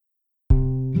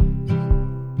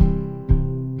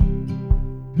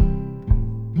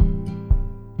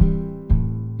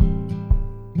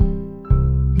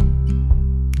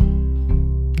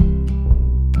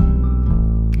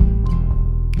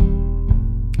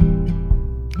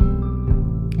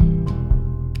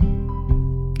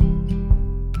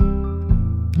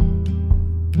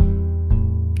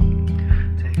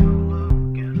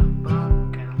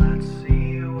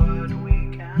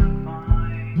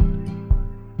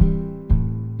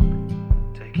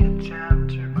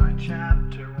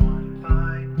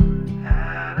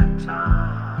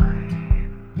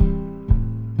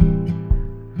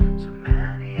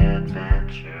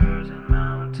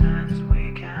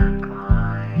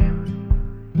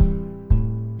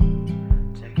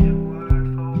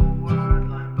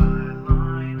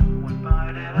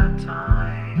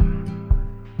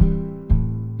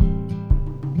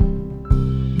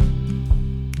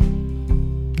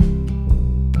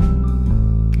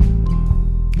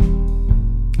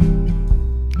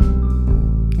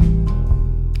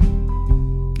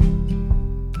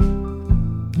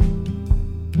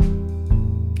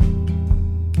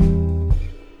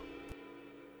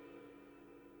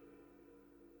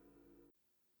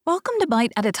Welcome to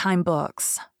Bite at a Time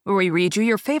Books, where we read you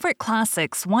your favorite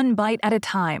classics one bite at a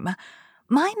time.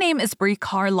 My name is Brie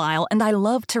Carlisle, and I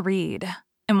love to read,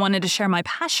 and wanted to share my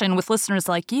passion with listeners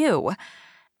like you.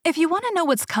 If you want to know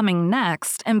what's coming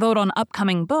next and vote on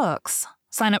upcoming books,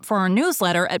 sign up for our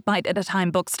newsletter at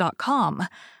biteatatimebooks.com.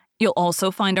 You'll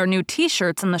also find our new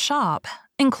t-shirts in the shop,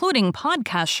 including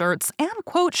podcast shirts and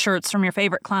quote shirts from your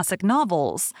favorite classic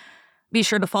novels. Be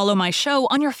sure to follow my show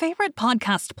on your favorite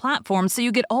podcast platform so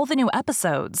you get all the new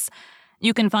episodes.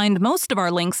 You can find most of our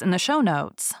links in the show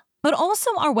notes, but also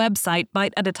our website,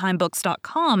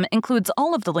 biteatatimebooks.com, includes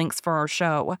all of the links for our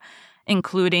show,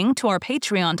 including to our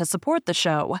Patreon to support the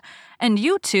show, and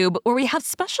YouTube, where we have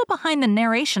special behind the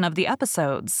narration of the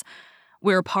episodes.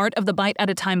 We're part of the Bite at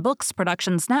a Time Books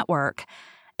Productions Network.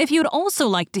 If you'd also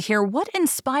like to hear what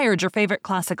inspired your favorite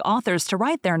classic authors to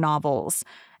write their novels,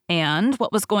 and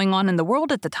what was going on in the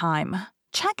world at the time,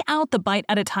 check out the Bite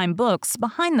at a Time Books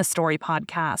Behind the Story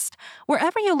podcast,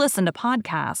 wherever you listen to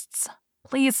podcasts.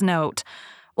 Please note,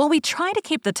 while we try to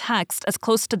keep the text as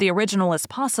close to the original as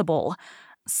possible,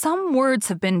 some words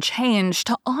have been changed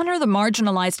to honor the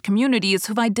marginalized communities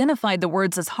who've identified the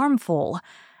words as harmful,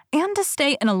 and to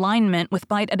stay in alignment with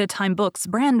Bite at a Time Books'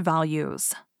 brand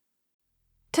values.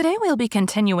 Today we'll be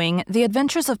continuing The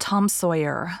Adventures of Tom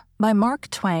Sawyer by Mark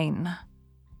Twain.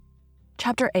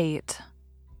 Chapter 8.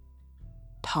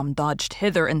 Tom dodged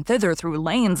hither and thither through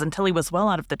lanes until he was well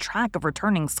out of the track of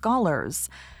returning scholars,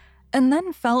 and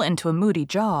then fell into a moody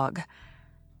jog.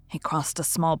 He crossed a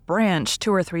small branch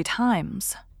 2 or 3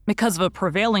 times, because of a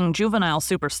prevailing juvenile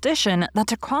superstition that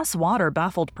to cross water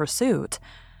baffled pursuit.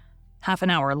 Half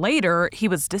an hour later, he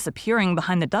was disappearing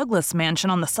behind the Douglas mansion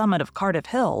on the summit of Cardiff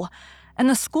Hill, and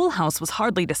the schoolhouse was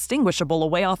hardly distinguishable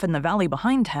away off in the valley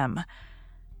behind him.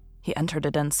 He entered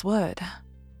a dense wood,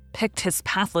 picked his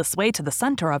pathless way to the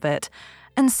center of it,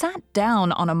 and sat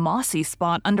down on a mossy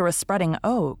spot under a spreading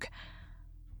oak.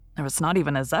 There was not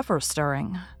even a zephyr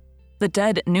stirring. The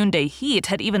dead noonday heat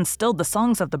had even stilled the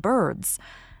songs of the birds.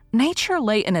 Nature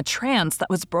lay in a trance that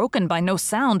was broken by no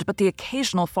sound but the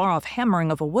occasional far-off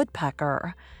hammering of a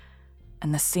woodpecker.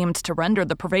 And this seemed to render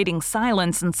the pervading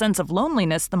silence and sense of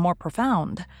loneliness the more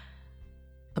profound.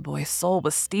 The boy's soul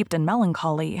was steeped in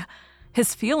melancholy.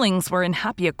 His feelings were in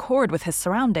happy accord with his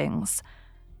surroundings.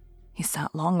 He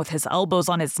sat long with his elbows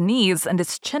on his knees and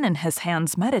his chin in his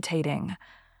hands, meditating.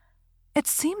 It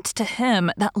seemed to him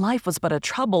that life was but a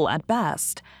trouble at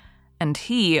best, and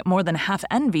he more than half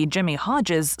envied Jimmy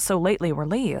Hodges, so lately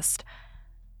released.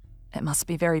 It must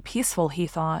be very peaceful, he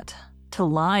thought, to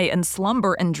lie and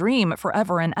slumber and dream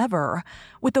forever and ever,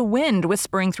 with the wind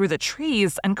whispering through the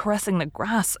trees and caressing the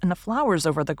grass and the flowers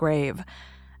over the grave,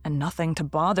 and nothing to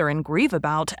bother and grieve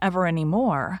about ever any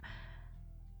more.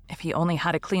 If he only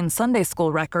had a clean Sunday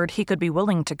school record, he could be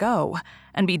willing to go,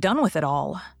 and be done with it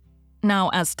all. Now,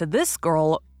 as to this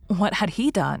girl, what had he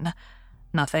done?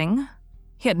 Nothing.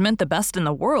 He had meant the best in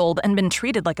the world and been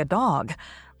treated like a dog,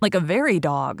 like a very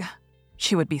dog.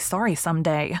 She would be sorry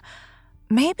someday.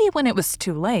 Maybe when it was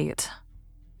too late.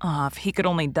 If he could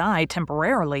only die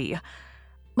temporarily.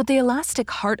 But the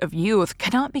elastic heart of youth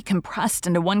cannot be compressed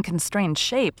into one constrained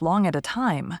shape long at a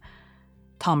time.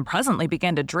 Tom presently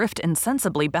began to drift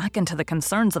insensibly back into the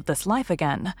concerns of this life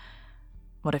again.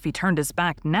 What if he turned his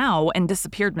back now and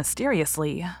disappeared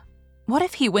mysteriously? What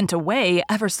if he went away,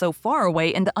 ever so far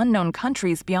away, into unknown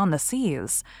countries beyond the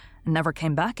seas, and never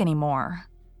came back anymore?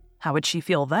 How would she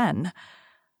feel then?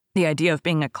 The idea of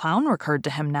being a clown recurred to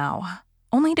him now,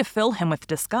 only to fill him with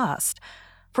disgust.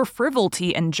 For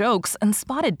frivolity and jokes and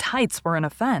spotted tights were an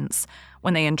offense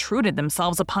when they intruded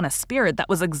themselves upon a spirit that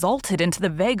was exalted into the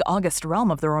vague August realm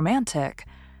of the romantic.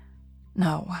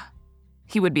 No,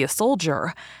 he would be a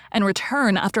soldier and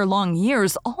return after long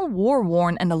years all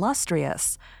war-worn and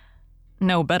illustrious.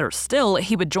 No, better still,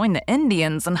 he would join the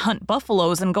Indians and hunt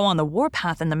buffaloes and go on the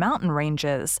warpath in the mountain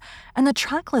ranges and the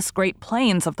trackless Great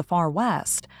Plains of the far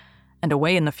west, and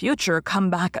away in the future come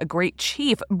back a great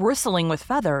chief bristling with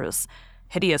feathers,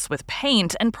 hideous with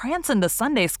paint, and prance into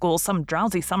Sunday school some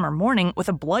drowsy summer morning with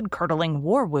a blood-curdling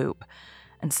war whoop,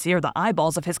 and sear the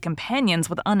eyeballs of his companions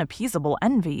with unappeasable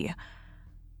envy.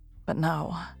 But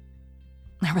no,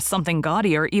 there was something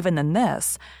gaudier even than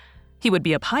this. He would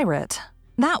be a pirate.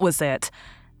 That was it.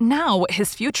 Now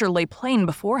his future lay plain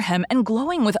before him and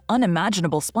glowing with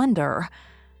unimaginable splendor.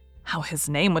 How his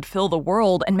name would fill the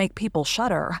world and make people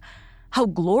shudder. How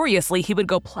gloriously he would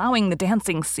go plowing the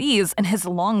dancing seas in his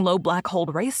long, low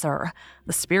black-hulled racer,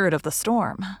 the spirit of the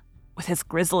storm, with his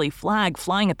grisly flag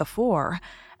flying at the fore,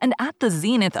 and at the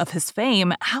zenith of his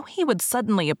fame, how he would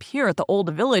suddenly appear at the old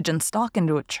village and stalk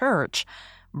into a church,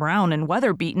 brown and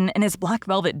weather-beaten in his black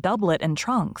velvet doublet and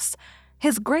trunks,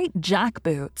 his great jack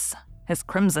boots, his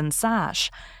crimson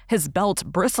sash, his belt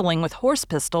bristling with horse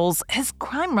pistols, his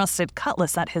crime-rusted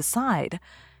cutlass at his side,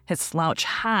 his slouch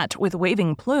hat with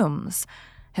waving plumes,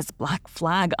 his black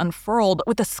flag unfurled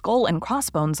with the skull and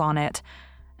crossbones on it.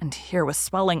 And here was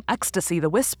swelling ecstasy the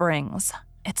whisperings.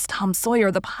 It's Tom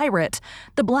Sawyer the pirate,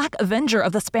 the Black Avenger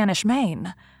of the Spanish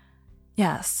Main.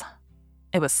 Yes,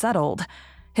 it was settled.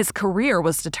 His career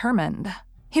was determined.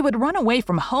 He would run away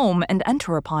from home and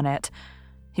enter upon it.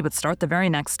 He would start the very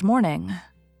next morning.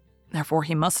 Therefore,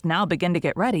 he must now begin to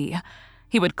get ready.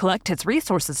 He would collect his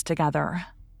resources together.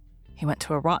 He went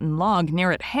to a rotten log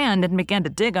near at hand and began to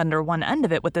dig under one end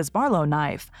of it with his Barlow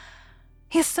knife.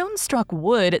 He soon struck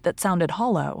wood that sounded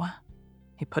hollow.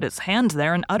 He put his hand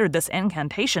there and uttered this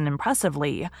incantation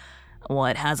impressively.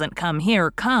 "What hasn't come here,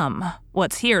 come.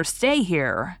 What's here, stay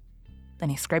here." Then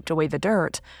he scraped away the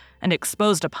dirt and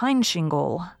exposed a pine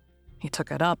shingle. He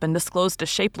took it up and disclosed a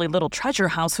shapely little treasure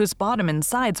house whose bottom and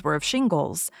sides were of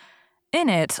shingles. In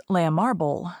it lay a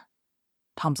marble.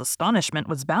 Tom's astonishment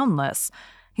was boundless.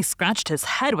 He scratched his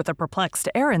head with a perplexed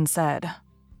air and said,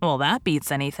 "Well, that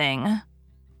beats anything."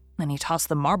 Then he tossed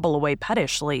the marble away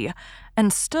pettishly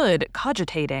and stood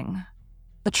cogitating.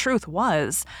 The truth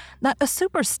was that a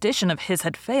superstition of his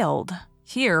had failed,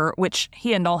 here, which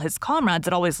he and all his comrades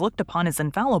had always looked upon as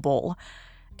infallible.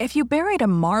 If you buried a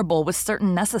marble with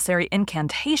certain necessary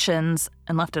incantations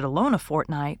and left it alone a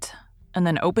fortnight, and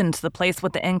then opened the place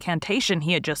with the incantation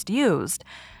he had just used,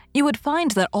 you would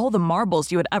find that all the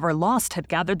marbles you had ever lost had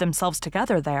gathered themselves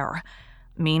together there.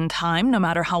 Meantime, no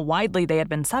matter how widely they had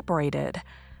been separated.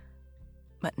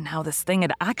 But now this thing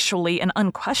had actually and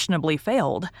unquestionably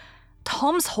failed.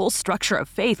 Tom's whole structure of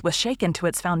faith was shaken to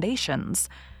its foundations.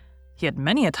 He had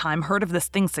many a time heard of this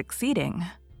thing succeeding,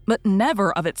 but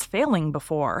never of its failing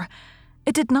before.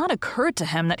 It did not occur to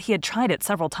him that he had tried it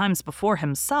several times before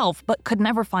himself, but could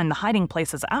never find the hiding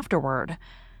places afterward.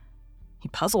 He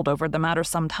puzzled over the matter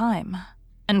some time,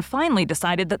 and finally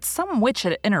decided that some witch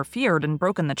had interfered and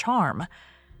broken the charm.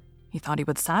 He thought he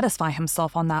would satisfy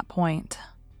himself on that point.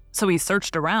 So he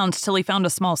searched around till he found a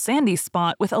small sandy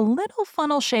spot with a little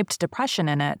funnel-shaped depression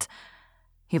in it.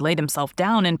 He laid himself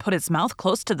down and put his mouth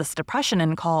close to this depression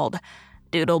and called,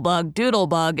 "Doodlebug,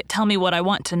 doodlebug, tell me what I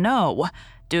want to know.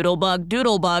 Doodlebug,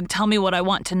 doodlebug, tell me what I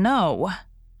want to know."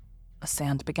 The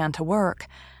sand began to work,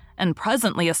 and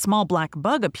presently a small black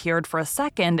bug appeared for a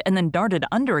second and then darted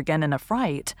under again in a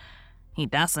fright. He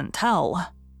dasn't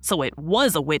tell. So it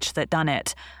was a witch that done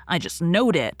it. I just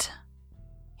knowed it.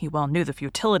 He well knew the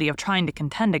futility of trying to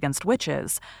contend against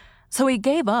witches, so he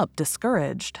gave up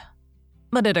discouraged.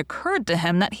 But it occurred to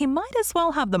him that he might as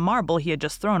well have the marble he had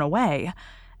just thrown away,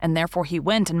 and therefore he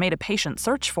went and made a patient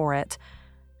search for it.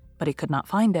 But he could not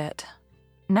find it.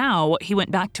 Now he went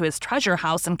back to his treasure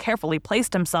house and carefully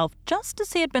placed himself just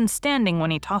as he had been standing when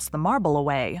he tossed the marble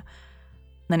away.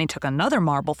 Then he took another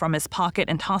marble from his pocket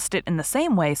and tossed it in the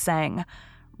same way, saying,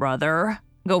 "Brother,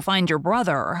 go find your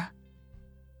brother."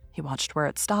 He watched where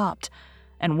it stopped,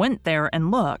 and went there and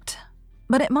looked.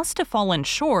 But it must have fallen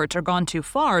short or gone too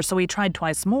far, so he tried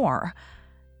twice more.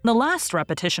 The last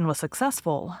repetition was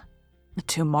successful. The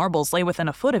two marbles lay within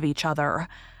a foot of each other.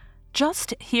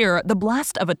 Just here, the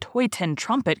blast of a toy tin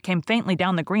trumpet came faintly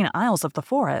down the green aisles of the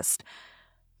forest.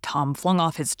 Tom flung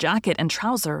off his jacket and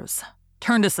trousers,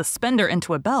 turned a suspender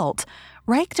into a belt,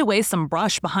 raked away some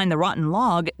brush behind the rotten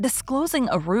log, disclosing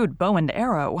a rude bow and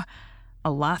arrow, a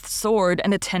lath sword,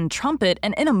 and a tin trumpet,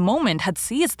 and in a moment had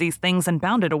seized these things and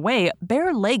bounded away,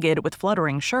 bare-legged with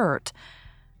fluttering shirt.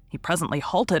 He presently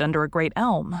halted under a great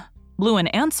elm, blew an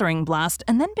answering blast,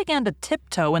 and then began to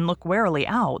tiptoe and look warily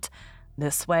out,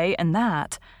 this way and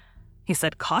that. He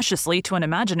said cautiously to an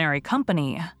imaginary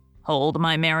company, "Hold,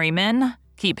 my merry men,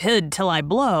 keep hid till I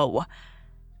blow."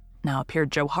 Now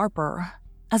appeared Joe Harper,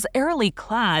 as airily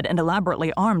clad and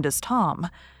elaborately armed as Tom.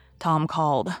 Tom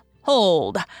called,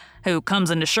 "Hold! Who comes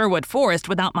into Sherwood Forest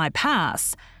without my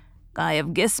pass? Guy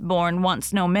of Gisborne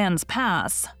wants no man's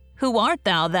pass. Who art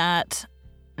thou that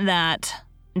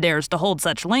dares to hold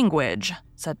such language?"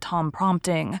 said Tom,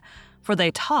 prompting, for they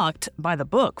talked by the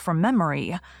book from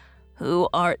memory. "Who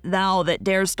art thou that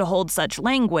dares to hold such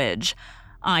language?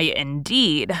 I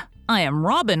indeed. I am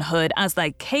Robin Hood, as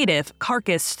thy caitiff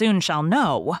carcass soon shall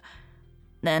know."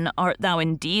 "Then art thou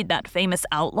indeed that famous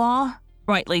outlaw?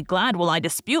 Rightly glad will I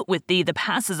dispute with thee the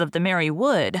passes of the merry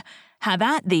wood. Have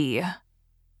at thee."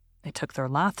 They took their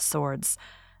lath swords,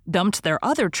 dumped their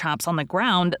other traps on the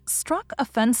ground, struck a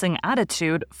fencing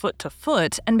attitude foot to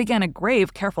foot, and began a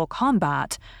grave, careful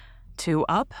combat. 2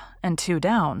 up and 2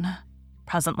 down.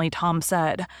 Presently Tom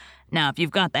said, Now if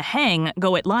you've got the hang,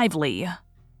 go it lively."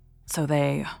 So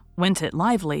they went it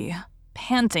lively,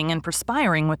 panting and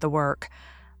perspiring with the work.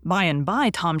 By and by,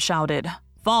 Tom shouted,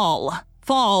 "Fall!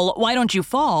 Fall! Why don't you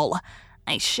fall?"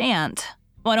 "I shan't."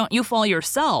 "Why don't you fall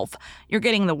yourself? You're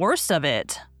getting the worst of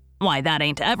it." "Why, that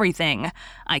ain't everything.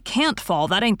 I can't fall,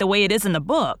 that ain't the way it is in the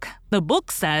book. The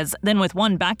book says, then with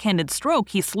one backhanded stroke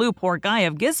he slew poor Guy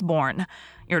of Gisborne.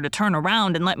 You're to turn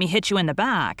around and let me hit you in the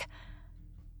back."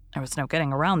 There was no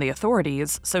getting around the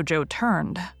authorities, so Joe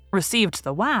turned, received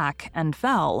the whack, and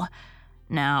fell.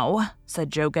 "Now,"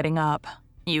 said Joe, getting up,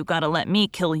 "you gotta let me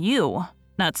kill you.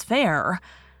 That's fair."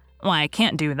 "Why, I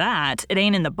can't do that. It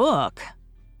ain't in the book."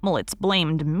 "Well, it's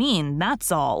blamed mean,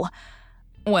 that's all."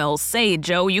 "Well, say,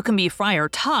 Joe, you can be Friar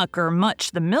Tuck or Much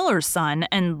the miller's son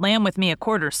and lamb with me a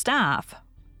quarter-staff.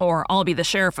 Or I'll be the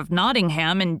Sheriff of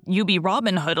Nottingham and you be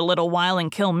Robin Hood a little while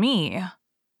and kill me."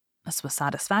 This was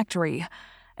satisfactory,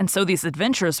 and so these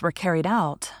adventures were carried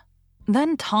out.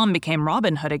 Then Tom became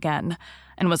Robin Hood again,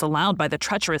 and was allowed by the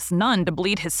treacherous nun to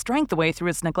bleed his strength away through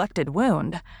his neglected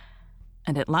wound.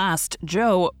 And at last,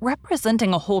 Joe,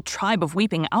 representing a whole tribe of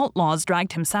weeping outlaws,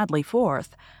 dragged him sadly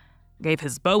forth, gave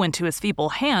his bow into his feeble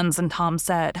hands, and Tom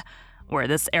said, "Where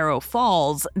this arrow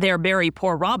falls, there bury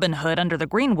poor Robin Hood under the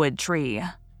greenwood tree."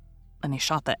 Then he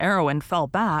shot the arrow and fell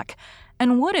back,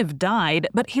 and would have died,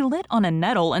 but he lit on a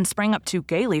nettle and sprang up too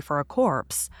gaily for a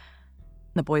corpse.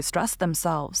 The boys dressed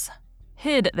themselves,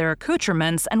 hid their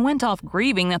accoutrements, and went off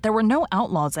grieving that there were no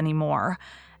outlaws anymore,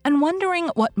 and wondering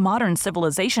what modern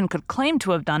civilization could claim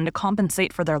to have done to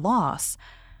compensate for their loss.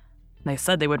 They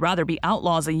said they would rather be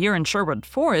outlaws a year in Sherwood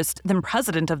Forest than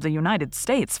President of the United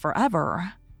States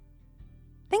forever.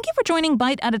 Thank you for joining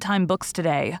Bite at a Time Books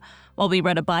today, while we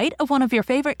read a bite of one of your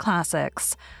favorite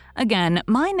classics. Again,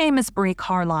 my name is Bree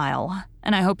Carlisle,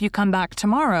 and I hope you come back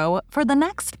tomorrow for the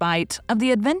next bite of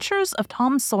The Adventures of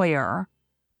Tom Sawyer.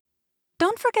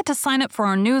 Don't forget to sign up for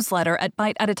our newsletter at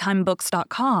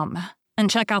biteatatimebooks.com and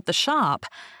check out the shop.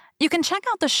 You can check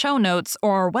out the show notes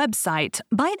or our website,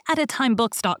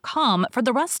 biteatatimebooks.com, for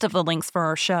the rest of the links for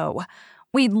our show.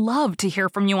 We'd love to hear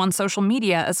from you on social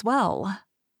media as well.